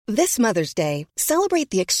This Mother's Day, celebrate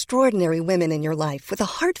the extraordinary women in your life with a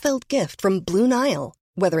heartfelt gift from Blue Nile.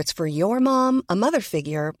 Whether it's for your mom, a mother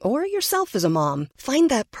figure, or yourself as a mom, find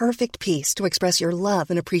that perfect piece to express your love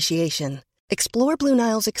and appreciation. Explore Blue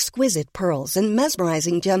Nile's exquisite pearls and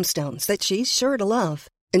mesmerizing gemstones that she's sure to love.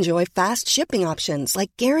 Enjoy fast shipping options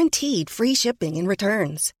like guaranteed free shipping and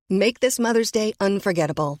returns. Make this Mother's Day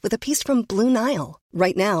unforgettable with a piece from Blue Nile.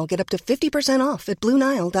 Right now, get up to 50% off at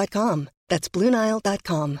BlueNile.com. That's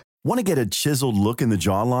BlueNile.com. Want to get a chiseled look in the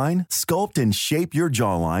jawline? Sculpt and shape your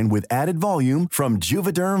jawline with added volume from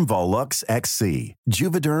Juvederm Volux XC.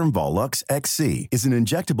 Juvederm Volux XC is an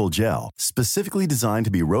injectable gel specifically designed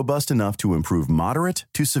to be robust enough to improve moderate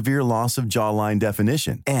to severe loss of jawline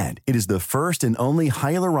definition. And it is the first and only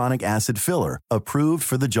hyaluronic acid filler approved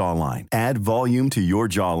for the jawline. Add volume to your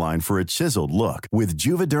jawline for a chiseled look with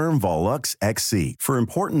Juvederm Volux XC. For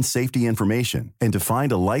important safety information and to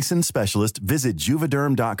find a licensed specialist, visit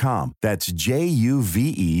Juvederm.com. That's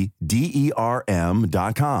Juvederm.com.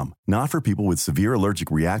 Not for people with severe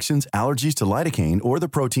allergic reactions, allergies to lidocaine, or the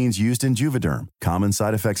proteins used in Juvederm. Common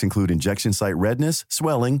side effects include injection site redness,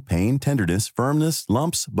 swelling, pain, tenderness, firmness,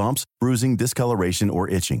 lumps, bumps, bruising, discoloration, or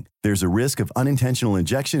itching. There's a risk of unintentional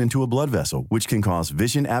injection into a blood vessel, which can cause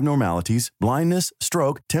vision abnormalities, blindness,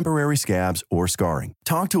 stroke, temporary scabs, or scarring.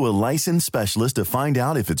 Talk to a licensed specialist to find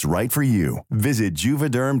out if it's right for you. Visit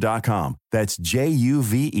Juvederm.com. That's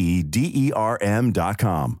Juvederm.com.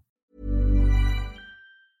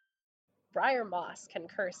 Briar Moss can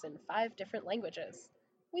curse in 5 different languages.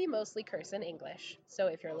 We mostly curse in English, so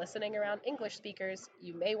if you're listening around English speakers,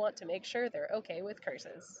 you may want to make sure they're okay with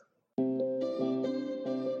curses.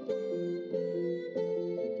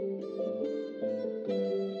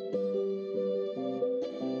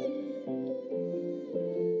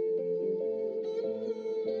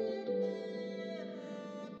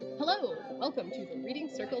 Hello, welcome to the Reading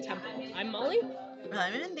Circle Temple. I'm Molly.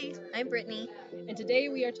 I'm Mindy. I'm Brittany. And today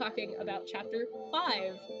we are talking about chapter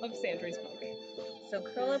 5 of Sandry's book. So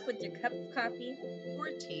curl up with your cup of coffee Or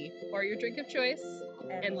tea. Or your drink of choice,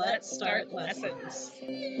 and let's start lessons.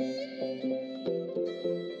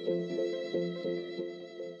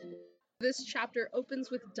 This chapter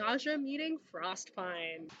opens with Daja meeting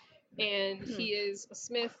Frostpine. And he is a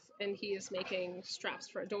smith, and he is making straps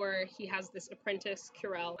for a door. He has this apprentice,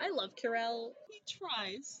 Curel. I love Curel. He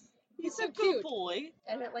tries. He's a so good cute. boy.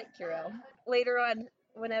 I don't like Curel. Later on,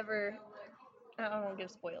 whenever... I don't want to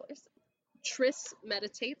give spoilers. Triss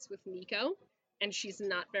meditates with Nico, and she's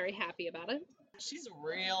not very happy about it. She's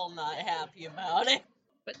real not happy about it.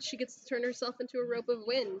 But she gets to turn herself into a rope of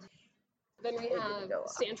wind. Then we have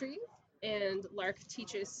Sandry, and Lark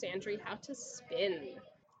teaches Sandry how to spin.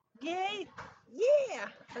 Yay! Yeah!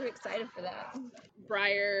 I'm excited for that.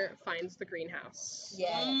 Briar finds the greenhouse.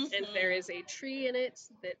 Yes. And there is a tree in it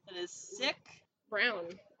that is sick.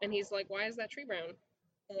 Brown. And he's like, why is that tree brown?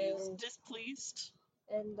 He's displeased.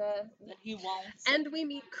 And that he won't. And we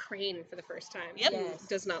meet Crane for the first time. Yep. Yes. He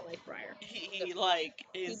does not like Briar. He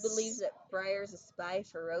believes that Briar's a spy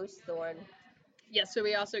for Rosethorn. Yeah, so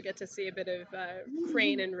we also get to see a bit of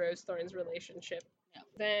Crane and Rosethorn's relationship. Yeah.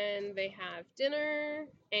 Then they have dinner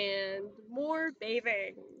and more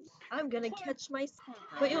bathing. I'm gonna catch my...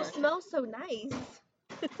 But you'll smell so nice.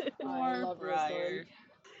 I love Briar.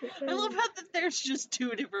 I love how that there's just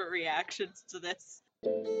 2 different reactions to this.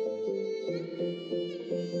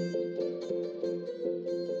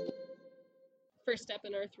 First step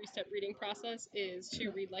in our 3-step reading process is to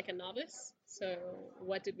read like a novice. So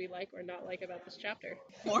what did we like or not like about this chapter?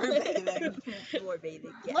 More bathing. More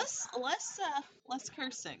bathing, yes. Less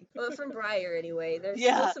cursing. Well, from Briar anyway. There's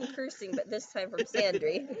Yeah. still some cursing, but this time from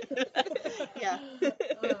Sandry. Yeah.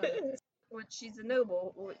 When she's a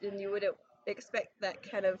noble, and you wouldn't expect that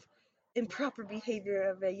kind of improper behavior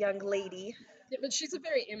of a young lady. Yeah, but she's a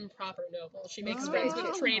very improper noble. She makes friends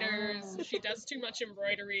with traitors. She does too much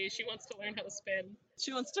embroidery. She wants to learn how to spin.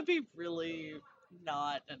 She wants to be really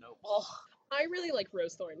not a noble. I really like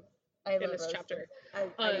Rosethorn in this chapter.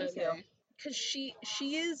 I do too. Because she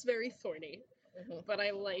is very thorny, but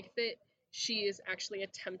I like that she is actually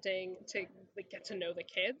attempting to get to know the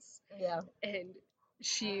kids. Yeah. And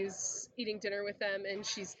she's eating dinner with them, and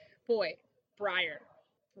she's, boy, Briar,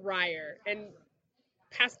 and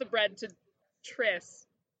pass the bread to Triss,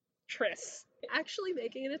 actually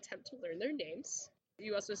making an attempt to learn their names.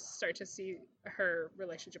 You also start to see her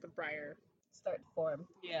relationship with Briar start to form.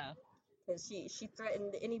 Yeah. Because she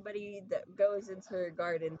threatened anybody that goes into her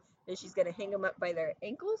garden that she's going to hang them up by their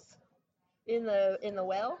ankles in the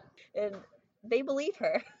well, and they believe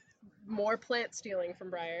her. more plant stealing from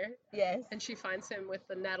Briar. Yes. And she finds him with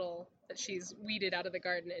the nettle that she's weeded out of the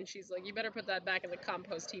garden, and she's like, you better put that back in the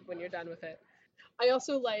compost heap when you're done with it. I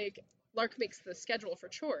also like, Lark makes the schedule for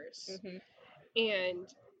chores, and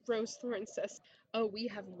Rose Thorn says, oh, we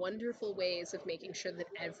have wonderful ways of making sure that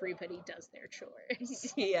everybody does their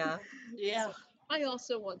chores. Yeah. Yeah. So I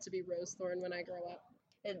also want to be Rose Thorn when I grow up.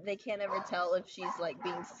 And they can't ever tell if she's like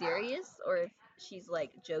being serious or if she's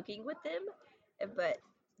like joking with them, but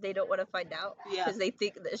they don't want to find out because they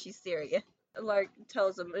think that she's serious. Lark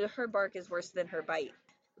tells them her bark is worse than her bite.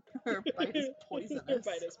 Her bite is poisonous. Her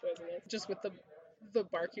bite is poisonous. Just with the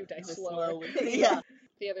bark, you die slower. Yeah.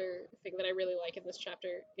 The other thing that I really like in this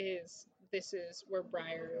chapter is this is where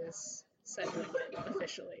Briar is settling in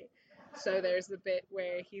officially. So there's the bit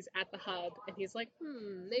where he's at the hub and he's like,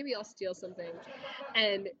 maybe I'll steal something.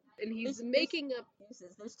 And he's making up.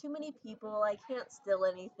 There's too many people. I can't steal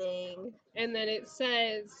anything. And then it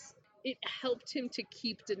says it helped him to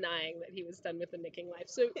keep denying that he was done with the nicking life.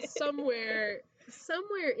 So somewhere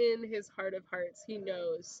in his heart of hearts, he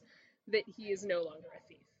knows that he is no longer a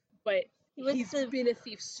thief. But he's been a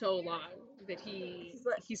thief so long that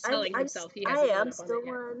he's telling himself he hasn't. I am still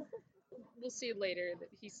one. We'll see later that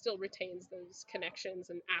he still retains those connections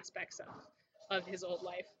and aspects of his old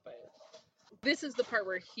life, but this is the part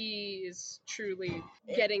where he is truly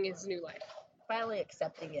getting his new life. Finally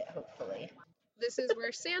accepting it, hopefully. This is where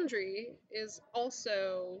Sandry is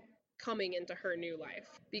also coming into her new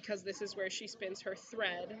life, because this is where she spins her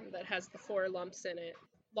thread that has the 4 lumps in it.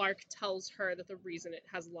 Lark tells her that the reason it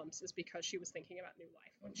has lumps is because she was thinking about new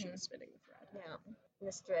life when she was spinning the thread. Yeah.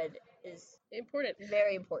 This thread is important.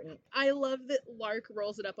 Very important. I love that Lark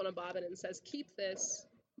rolls it up on a bobbin and says, keep this,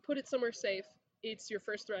 put it somewhere safe. It's your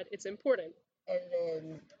first thread. It's important. And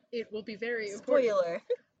then it will be very important. Spoiler.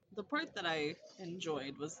 The part that I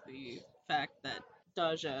enjoyed was the fact that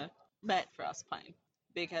Daja met Frostpine,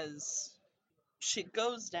 because she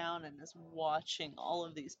goes down and is watching all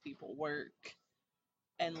of these people work,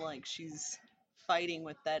 and like she's fighting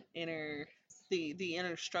with that inner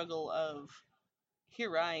struggle of,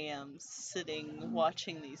 here I am sitting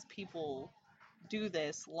watching these people do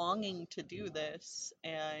this, longing to do this,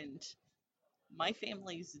 and my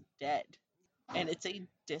family's dead, and it's a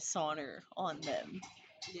dishonor on them,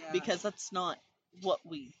 because that's not what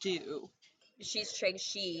we do. She's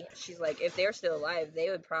Trangxi. She's like, if they're still alive, they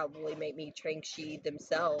would probably make me Trangxi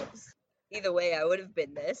themselves. Either way, I would have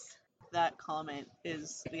been this. That comment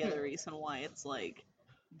is the other reason why it's like,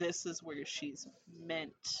 this is where she's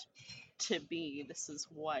meant to be. This is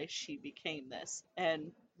why she became this.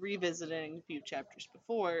 And revisiting a few chapters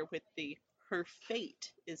before with the her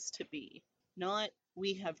fate is to be. Not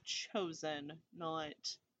we have chosen, not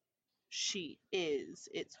she is.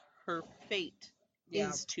 It's her fate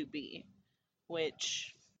is to be.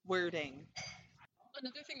 Which, wording.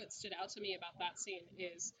 Another thing that stood out to me about that scene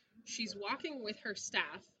is she's walking with her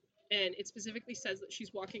staff, and it specifically says that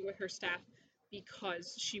she's walking with her staff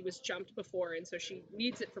because she was jumped before, and so she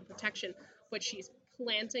needs it for protection, but she's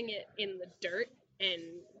planting it in the dirt and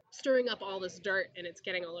stirring up all this dirt, and it's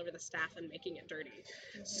getting all over the staff and making it dirty.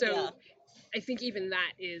 So I think even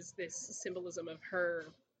that is this symbolism of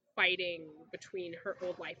her fighting between her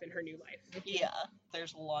old life and her new life. Yeah,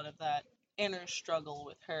 there's a lot of that inner struggle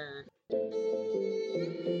with her.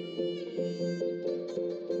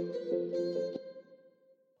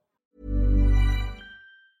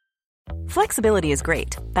 Flexibility is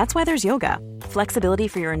great. That's why there's yoga. Flexibility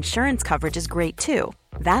for your insurance coverage is great too.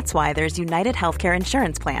 That's why there's United Healthcare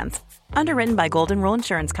Insurance Plans. Underwritten by Golden Rule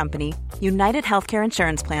Insurance Company, United Healthcare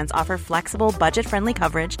Insurance Plans offer flexible, budget-friendly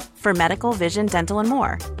coverage for medical, vision, dental, and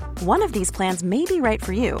more. One of these plans may be right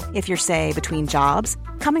for you if you're, say, between jobs,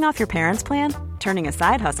 coming off your parents' plan, turning a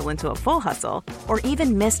side hustle into a full hustle, or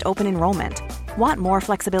even missed open enrollment. Want more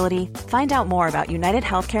flexibility? Find out more about United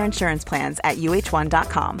Healthcare Insurance Plans at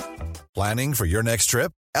uh1.com. Planning for your next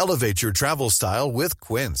trip? Elevate your travel style with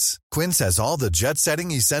Quince. Quince has all the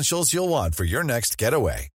jet-setting essentials you'll want for your next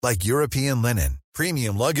getaway, like European linen,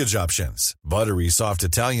 premium luggage options, buttery soft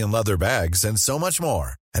Italian leather bags, and so much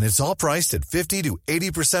more. And it's all priced at 50 to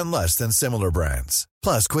 80% less than similar brands.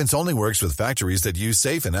 Plus, Quince only works with factories that use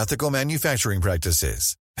safe and ethical manufacturing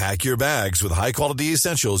practices. Pack your bags with high-quality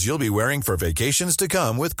essentials you'll be wearing for vacations to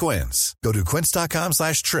come with Quince. Go to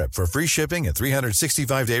quince.com/trip for free shipping and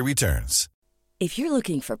 365-day returns. If you're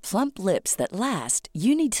looking for plump lips that last,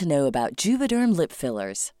 you need to know about Juvederm lip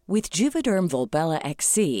fillers. With Juvederm Volbella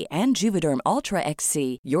XC and Juvederm Ultra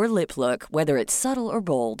XC, your lip look, whether it's subtle or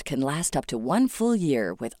bold, can last up to 1 full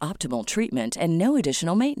year with optimal treatment and no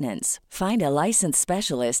additional maintenance. Find a licensed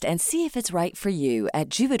specialist and see if it's right for you at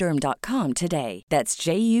Juvederm.com today. That's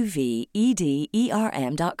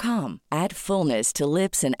JUVEDERM.com. Add fullness to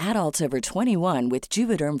lips in adults over 21 with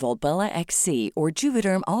Juvederm Volbella XC or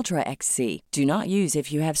Juvederm Ultra XC. Do not use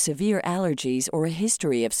if you have severe allergies or a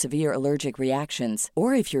history of severe allergic reactions,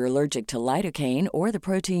 or if you're allergic to lidocaine or the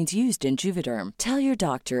proteins used in Juvederm. Tell your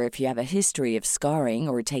doctor if you have a history of scarring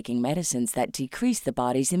or taking medicines that decrease the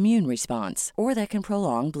body's immune response or that can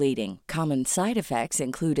prolong bleeding. Common side effects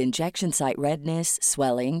include injection site redness,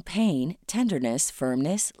 swelling, pain, tenderness,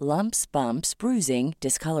 firmness, lumps, bumps, bruising,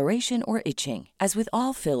 discoloration, or itching. As with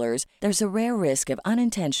all fillers, there's a rare risk of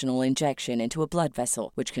unintentional injection into a blood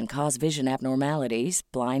vessel, which can cause vision abnormalities,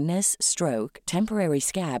 blindness, stroke, temporary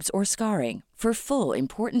scabs, or scarring. For full,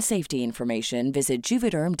 important safety information, visit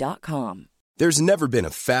Juvederm.com. There's never been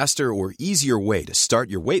a faster or easier way to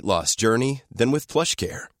start your weight loss journey than with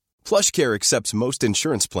PlushCare. PlushCare accepts most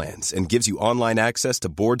insurance plans and gives you online access to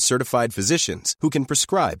board-certified physicians who can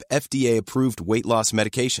prescribe FDA-approved weight loss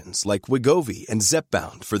medications like Wegovy and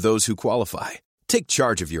Zepbound for those who qualify. Take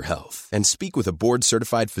charge of your health and speak with a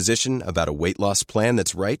board-certified physician about a weight loss plan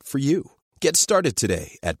that's right for you. Get started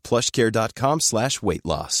today at plushcare.com/weight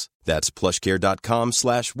loss. That's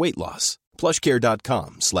plushcare.com/weight loss.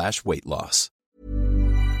 plushcare.com/weight loss.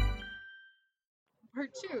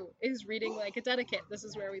 Part 2 is reading like a dedicate. This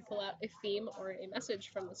is where we pull out a theme or a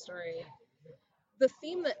message from the story. The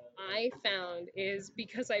theme that I found is,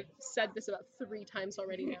 because I've said this about 3 times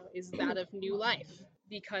already now, is that of new life.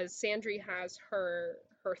 Because Sandry has her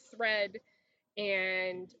thread,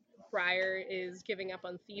 and Briar is giving up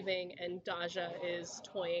on thieving, and Daja is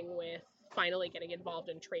toying with finally getting involved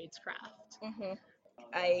in tradescraft. Mm-hmm.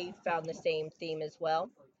 I found the same theme as well.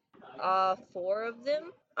 4 of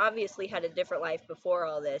them obviously had a different life before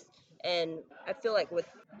all this, and I feel like with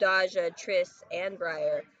Daja, Triss, and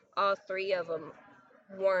Briar, all 3 of them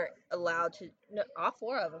weren't allowed to, no, all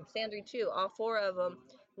 4 of them, Sandry too, all 4 of them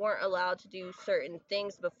weren't allowed to do certain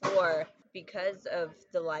things before because of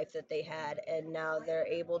the life that they had, and now they're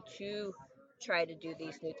able to try to do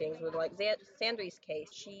these new things. With like Sandry's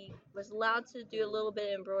case, she was allowed to do a little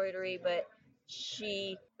bit of embroidery, but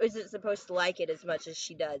she isn't supposed to like it as much as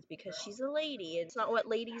she does because she's a lady and it's not what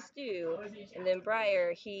ladies do. And then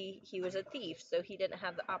Briar, he was a thief, so he didn't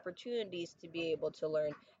have the opportunities to be able to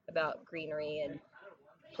learn about greenery and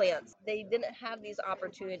plants. They didn't have these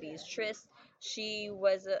opportunities. Triss, she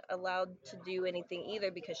wasn't allowed to do anything either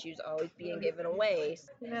because she was always being given away.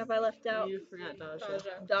 Who have I left out? You forgot Daja.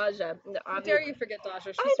 Daja. How dare you forget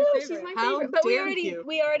Daja? I know, She's my How favorite. But dare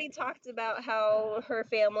we already talked about how her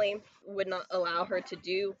family would not allow her to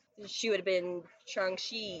do. She would have been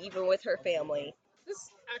Shang-Chi even with her family. This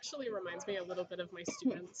actually reminds me a little bit of my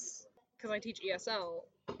students, because I teach ESL,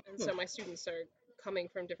 and so my students are coming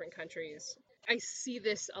from different countries. I see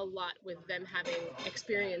this a lot with them having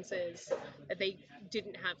experiences that they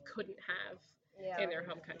couldn't have in their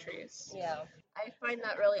home countries. Yeah. I find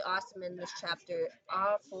that really awesome in this chapter.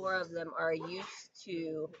 All 4 of them are used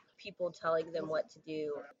to people telling them what to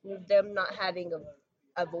do, them not having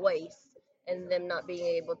a voice, and them not being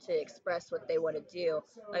able to express what they want to do.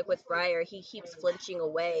 Like with Briar, he keeps flinching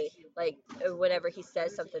away, like whenever he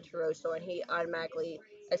says something to Rosethorn, he automatically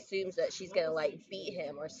assumes that she's gonna like beat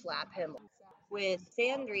him or slap him. With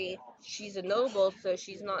Sandry, she's a noble, so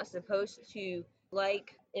she's not supposed to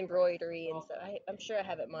like embroidery, and so I'm sure I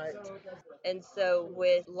have it marked. And so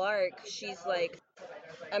with Lark, she's like,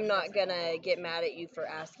 I'm not gonna get mad at you for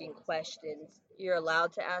asking questions. You're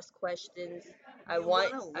allowed to ask questions. I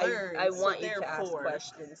want you to ask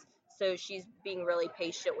questions. So she's being really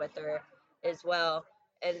patient with her as well.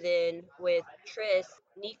 And then with Triss,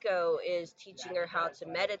 Nico is teaching her how to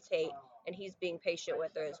meditate, and he's being patient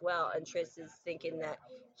with her as well. And Triss is thinking that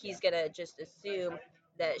he's gonna just assume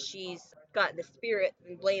that she's got the spirit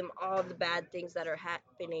and blame all the bad things that are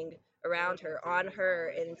happening around her on her,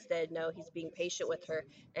 and instead, no, he's being patient with her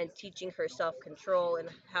and teaching her self-control and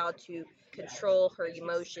how to control her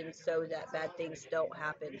emotions so that bad things don't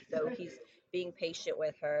happen. So he's being patient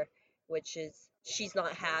with her, which is she's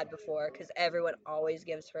not had before because everyone always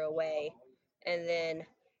gives her away. And then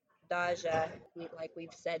Daja, like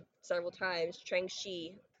we've said several times,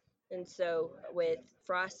 Shang-Chi. And so with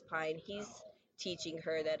Frostpine, he's teaching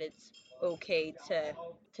her that it's okay to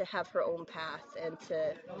have her own path and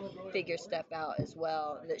to figure stuff out as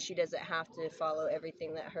well, that she doesn't have to follow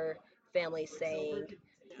everything that her family's saying.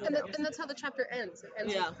 And that's how the chapter ends. It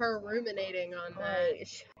ends with her ruminating on that.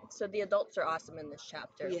 So the adults are awesome in this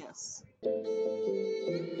chapter. Yes.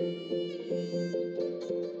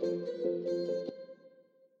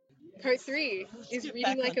 Part 3 is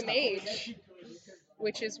reading like a mage,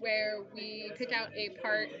 which is where we pick out a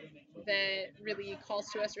part that really calls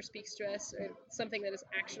to us or speaks to us, or something that is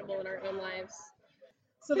actionable in our own lives.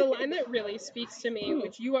 So the line that really speaks to me,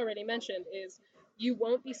 which you already mentioned, is, "You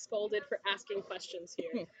won't be scolded for asking questions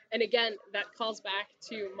here." And again, that calls back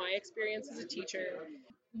to my experience as a teacher.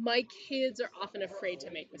 My kids are often afraid to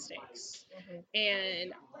make mistakes.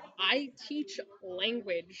 And I teach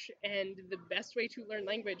language, and the best way to learn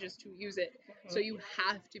language is to use it. So you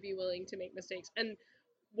have to be willing to make mistakes. And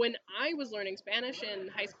when I was learning Spanish in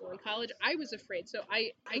high school and college, I was afraid. So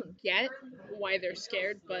I get why they're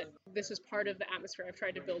scared, but this is part of the atmosphere I've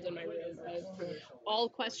tried to build in my room. All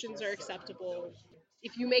questions are acceptable.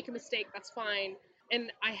 If you make a mistake, that's fine. And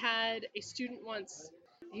I had a student once,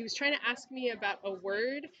 he was trying to ask me about a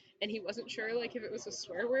word, and he wasn't sure like if it was a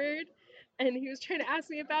swear word. And he was trying to ask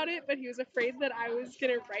me about it, but he was afraid that I was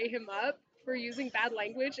going to write him up for using bad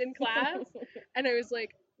language in class. And I was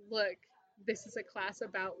like, look, this is a class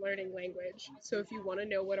about learning language. So if you want to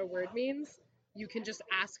know what a word means, you can just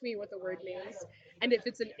ask me what the word means. And if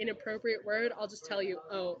it's an inappropriate word, I'll just tell you,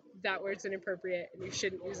 oh, that word's inappropriate and you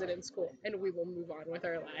shouldn't use it in school. And we will move on with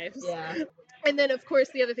our lives. Yeah. And then, of course,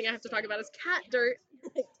 the other thing I have to talk about is cat dirt.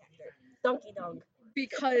 Donkey dong.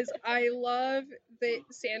 Because I love that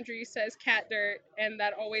Sandry says cat dirt, and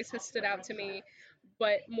that always has stood out to me.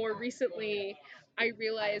 But more recently, I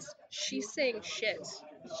realized she's saying shit.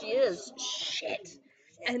 She is. Shit.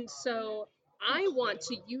 And so I want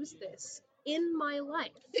to use this in my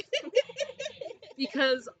life.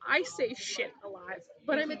 Because I say shit a lot,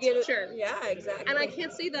 but I'm a teacher. Yeah, exactly. And I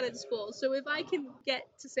can't say that in school. So if I can get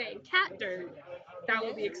to saying cat dirt, that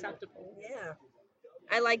will be acceptable. Yeah.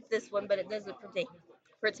 I like this one, but it doesn't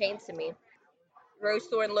pertain to me.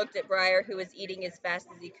 Rosethorn looked at Briar, who was eating as fast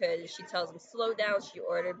as he could. She tells him, "Slow down," she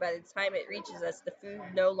ordered. "By the time it reaches us, the food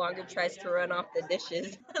no longer tries to run off the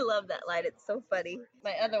dishes." I love that line. It's so funny.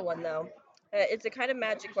 My other one, though. "It's a kind of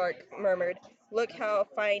magic," Lark murmured. "Look how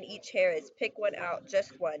fine each hair is. Pick one out,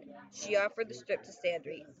 just one." She offered the strip to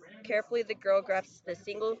Sandry. Carefully, the girl grasped the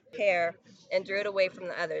single hair and drew it away from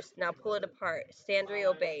the others. "Now pull it apart." Sandry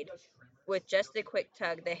obeyed. With just a quick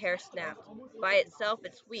tug, the hair snapped. "By itself,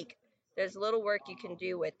 it's weak. There's little work you can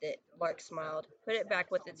do with it," Lark smiled. "Put it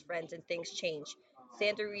back with its friends and things change."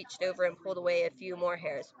 Sandry reached over and pulled away a few more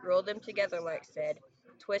hairs. "Roll them together," Lark said.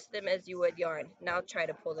 "Twist them as you would yarn. Now try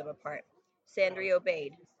to pull them apart." Sandry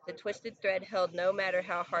obeyed. The twisted thread held no matter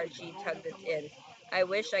how hard she tugged it in. I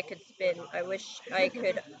wish I could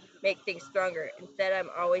make things stronger. Instead, I'm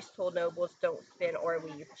always told nobles don't spin or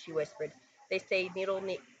weave," she whispered. "They say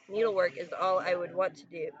needlework is all I would want to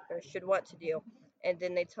do, or should want to do. And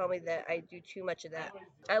then they tell me that I do too much of that."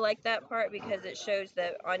 I like that part because it shows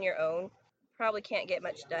that on your own, probably can't get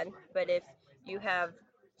much done. But if you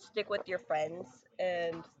stick with your friends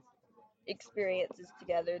and experiences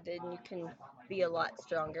together, then you can be a lot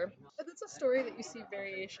stronger. But that's a story that you see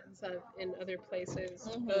variations of in other places.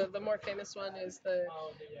 The more famous one is the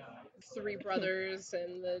three brothers,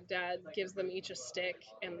 and the dad gives them each a stick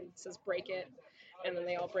and says, "Break it." And then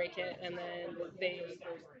they all break it, and then they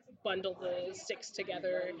bundle the sticks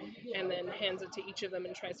together and then hands it to each of them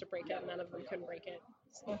and tries to break it, and none of them can break it.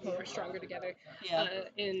 So they are stronger together. Yeah.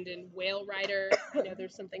 And in Whale Rider,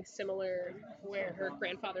 there's something similar where her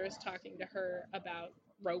grandfather is talking to her about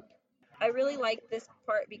rope. I really like this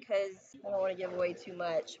part because I don't want to give away too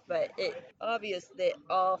much, but it's obvious that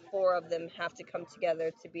all four of them have to come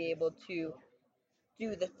together to be able to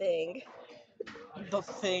do the thing. The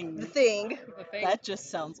thing. The thing. That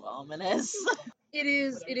just sounds ominous. It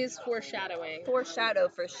is foreshadowing. Foreshadow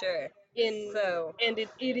for sure. And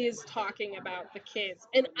it is talking about the kids.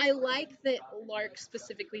 And I like that Lark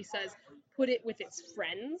specifically says, put it with its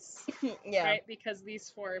friends. Yeah. Right? Because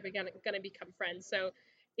these four are going to become friends. So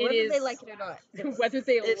whether they like it or not. Whether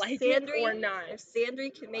they like it or not. If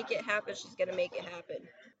Sandry can make it happen, she's going to make it happen.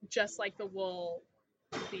 Just like the wool,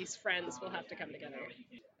 these friends will have to come together.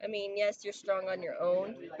 I mean, yes, you're strong on your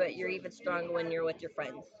own, but you're even stronger when you're with your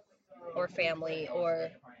friends or family or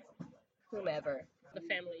whomever. The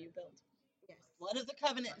family you build. Yes. Blood of the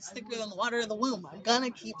covenant is thicker than the water of the womb. I'm gonna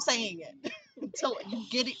keep saying it until you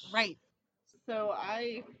get it right. So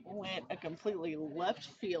I went a completely left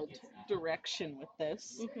field direction with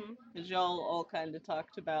this, because y'all all kind of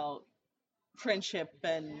talked about friendship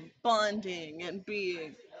and bonding and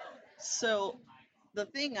being. So the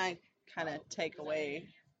thing I kind of take away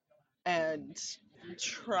and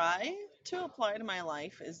try to apply to my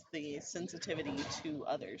life is the sensitivity to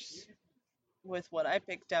others. with what I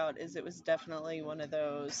picked out is it was definitely one of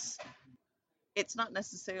those, it's not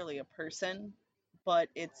necessarily a person, but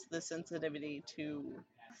it's the sensitivity to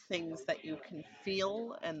things that you can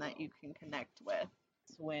feel and that you can connect with.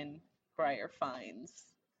 It's when Briar finds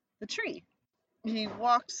the tree. He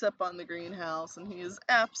walks up on the greenhouse and he is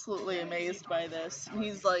absolutely amazed by this.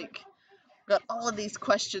 He's like, got all of these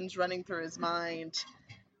questions running through his mind.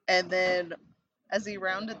 And then as he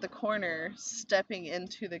rounded the corner, stepping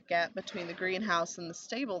into the gap between the greenhouse and the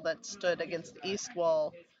stable that stood against the east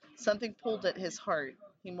wall, something pulled at his heart.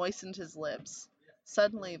 He moistened his lips.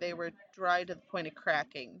 Suddenly they were dry to the point of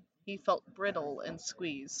cracking. He felt brittle and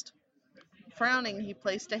squeezed. Frowning, he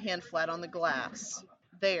placed a hand flat on the glass.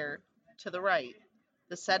 There, to the right.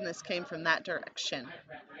 The sadness came from that direction.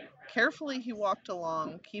 Carefully he walked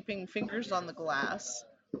along, keeping fingers on the glass.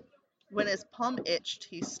 When his palm itched,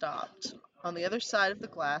 he stopped. On the other side of the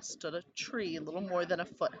glass stood a tree little more than a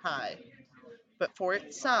foot high. But for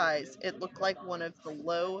its size, it looked like one of the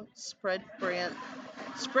low, spread-branched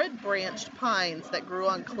pines that grew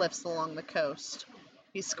on cliffs along the coast.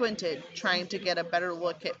 He squinted, trying to get a better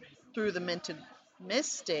look through the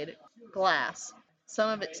misted glass. Some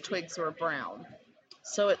of its twigs were brown.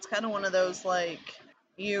 So it's kind of one of those, like,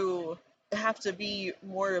 you have to be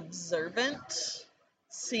more observant,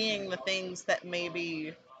 seeing the things that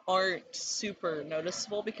maybe aren't super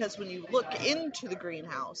noticeable, because when you look into the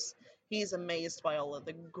greenhouse, he's amazed by all of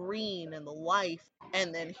the green and the life,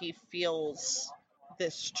 and then he feels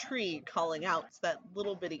this tree calling out. It's that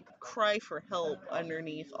little bitty cry for help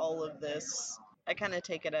underneath all of this. I kind of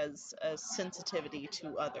take it as a sensitivity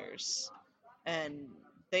to others, and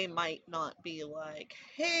they might not be like,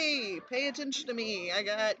 hey, pay attention to me, I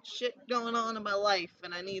got shit going on in my life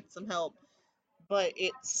and I need some help. But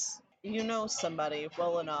it's, you know somebody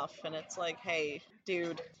well enough, and it's like, hey,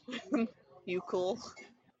 dude, you cool?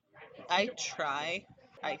 I try.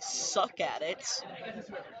 I suck at it,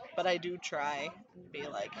 but I do try and be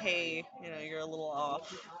like, hey, you're a little off.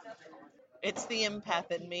 It's the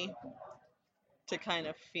empath in me to kind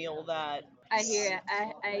of feel that. I hear it.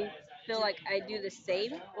 I feel like I do the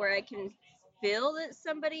same, where I can feel that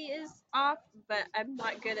somebody is off, but I'm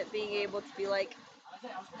not good at being able to be like,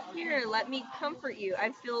 here, let me comfort you.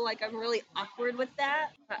 I feel like I'm really awkward with that.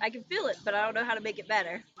 I can feel it, but I don't know how to make it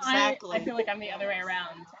better. Exactly. I feel like I'm the other way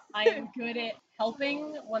around. I am good at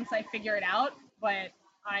helping once I figure it out, but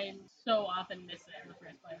I so often miss it in the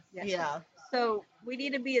first place. Yeah. So we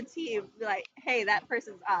need to be a team. Be like, hey, that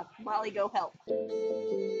person's off. Molly, go help.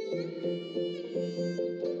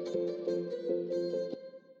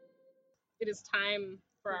 It is time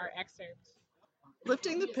for our excerpt.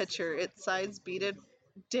 Lifting the pitcher, its sides beaded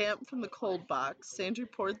damp from the cold box, Sandry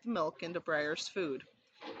poured the milk into Briar's food.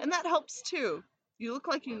 And that helps too. You look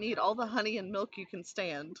like you need all the honey and milk you can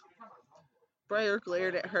stand. Briar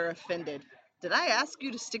glared at her, offended. Did I ask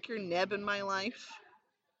you to stick your neb in my life?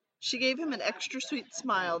 She gave him an extra sweet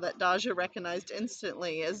smile that Daja recognized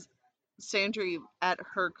instantly as Sandry at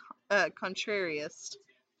her contrariest.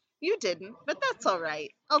 You didn't, but that's all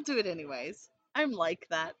right. I'll do it anyways. I'm like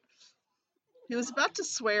that. He was about to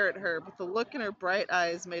swear at her, but the look in her bright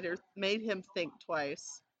eyes made him think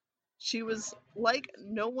twice. She was like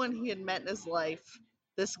no one he had met in his life,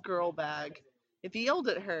 this girl bag. If he yelled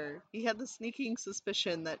at her, he had the sneaking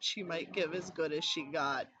suspicion that she might give as good as she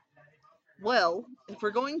got. Well, if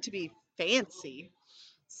we're going to be fancy,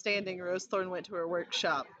 standing, Rosethorn went to her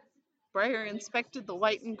workshop. Briar inspected the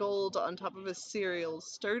white and gold on top of his cereals,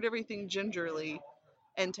 stirred everything gingerly,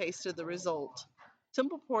 and tasted the result.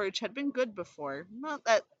 Temple porridge had been good before, not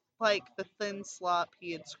that like the thin slop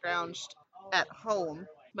he had scrounged at home,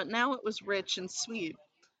 but now it was rich and sweet.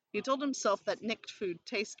 He told himself that nicked food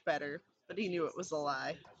tasted better, but he knew it was a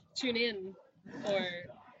lie. Tune in for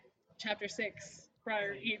Chapter 6,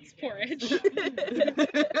 Briar Eats Porridge.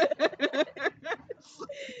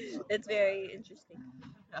 It's very interesting.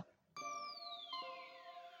 Yeah.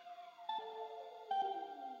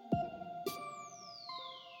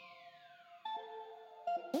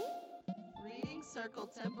 Reading Circle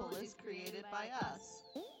Temple is created by us,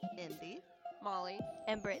 Indy, Molly,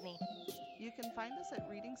 and Brittany. You can find us at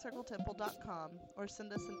readingcircletemple.com or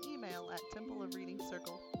send us an email at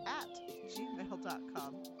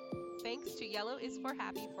templeofreadingcircle@gmail.com. Thanks to Yellow is for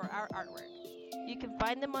Happy for our artwork. You can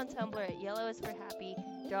find them on Tumblr at Yellow is for Happy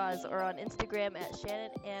Draws or on Instagram at Shannon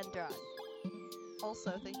and Draws.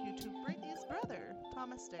 Also, thank you to Brittany's brother,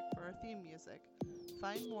 Thomas Dick, for our theme music.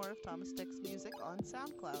 Find more of Thomas Dick's music on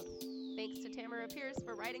SoundCloud. Thanks to Tamara Pierce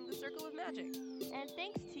for writing The Circle of Magic. And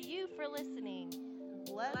thanks to you for listening.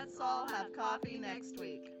 Let's all have coffee next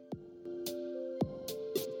week.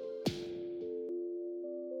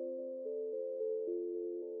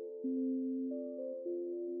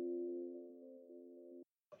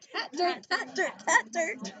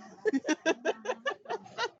 dirt.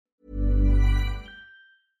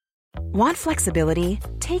 Want flexibility?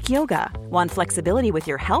 Take yoga. Want flexibility with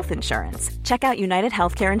your health insurance? Check out United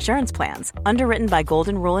Healthcare Insurance Plans. Underwritten by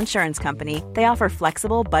Golden Rule Insurance Company, they offer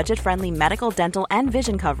flexible, budget-friendly medical, dental, and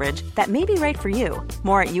vision coverage that may be right for you.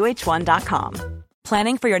 More at uh1.com.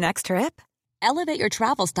 Planning for your next trip? Elevate your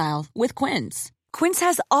travel style with Quince. Quince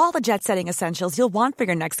has all the jet-setting essentials you'll want for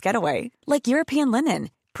your next getaway, like European linen,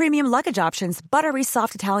 premium luggage options, buttery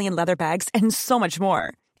soft Italian leather bags, and so much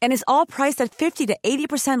more. And is all priced at 50 to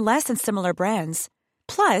 80% less than similar brands.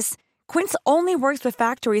 Plus, Quince only works with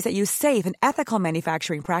factories that use safe and ethical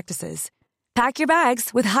manufacturing practices. Pack your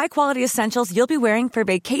bags with high-quality essentials you'll be wearing for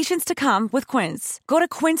vacations to come with Quince. Go to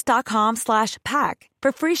quince.com/pack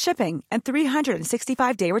for free shipping and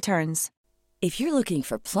 365-day returns. If you're looking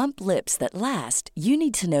for plump lips that last, you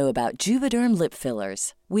need to know about Juvederm lip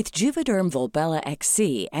fillers. With Juvederm Volbella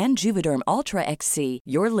XC and Juvederm Ultra XC,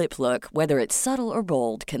 your lip look, whether it's subtle or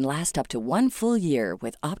bold, can last up to 1 full year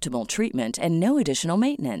with optimal treatment and no additional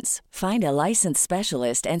maintenance. Find a licensed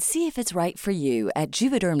specialist and see if it's right for you at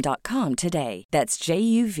Juvederm.com today. That's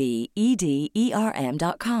JUVEDERM.com.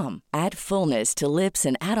 Add fullness to lips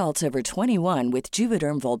in adults over 21 with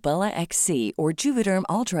Juvederm Volbella XC or Juvederm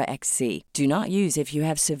Ultra XC. Do not use if you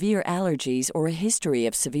have severe allergies or a history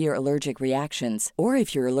of severe allergic reactions, or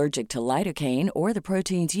if you're allergic to lidocaine or the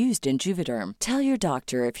proteins used in Juvederm. Tell your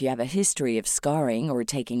doctor if you have a history of scarring or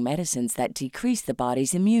taking medicines that decrease the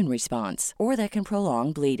body's immune response or that can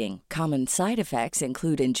prolong bleeding. Common side effects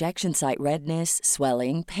include injection site redness,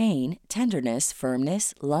 swelling, pain, tenderness,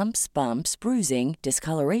 firmness, lumps, bumps, bruising,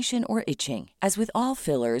 discoloration, or itching. As with all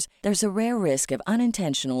fillers, there's a rare risk of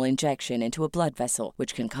unintentional injection into a blood vessel,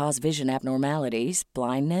 which can cause vision abnormalities,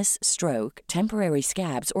 blindness, stroke, temporary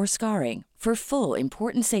scabs, or scarring. For full,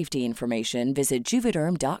 important safety information, visit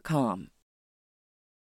Juvederm.com.